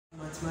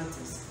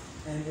mathematics,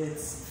 and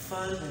it's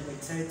fun and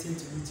exciting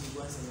to meet you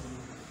once again.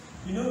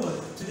 You know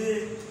what?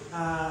 Today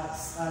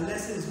our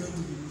lesson is going to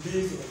be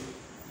based on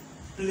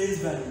place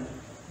value.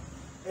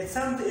 It's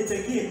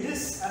a game.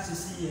 This, as you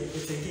see here,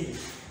 it's a game.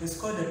 It's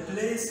called the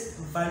place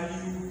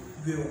value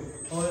wheel,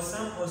 or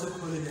some also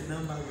call it the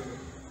number wheel.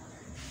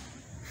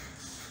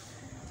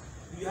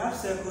 You have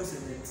circles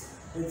in it.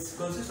 It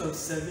consists of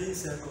 7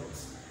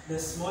 circles. The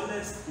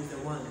smallest is the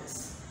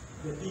ones.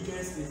 The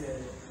biggest is the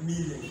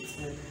millions.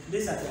 And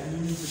these are the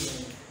meaning to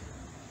them.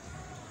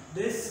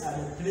 These are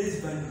the place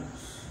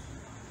values.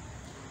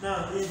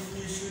 Now, if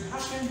you should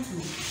happen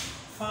to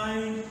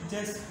find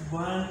just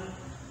one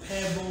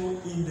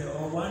pebble in there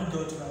or one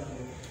dot over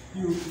there,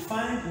 you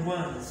find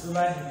ones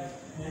over here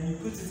and you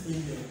put it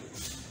in there.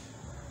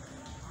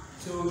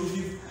 So if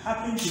you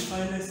happen to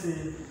find, let's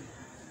say,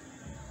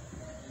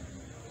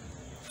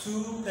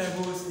 2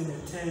 pebbles in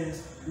the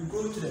tens, you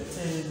go to the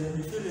tens and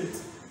you fill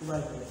it over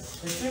there.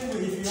 The same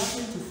way, if you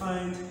happen to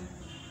find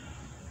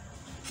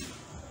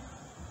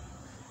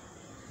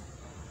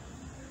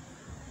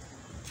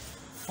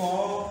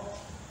 4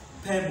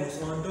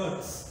 pebbles or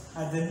dots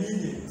at the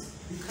millions,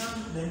 you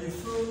come, then you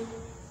throw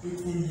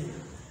it in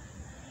here.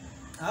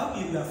 I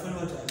hope you are following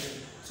what I'm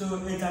doing.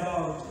 So it's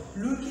about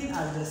looking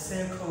at the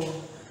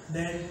circle,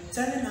 then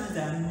telling us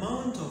the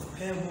amount of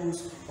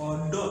pebbles or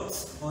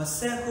dots or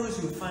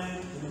circles you find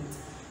in it.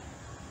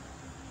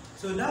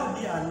 So that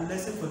will be our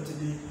lesson for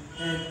today,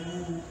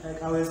 and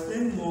I will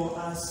explain more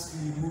as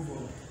we move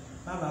on.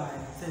 Bye bye.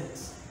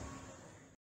 Thanks.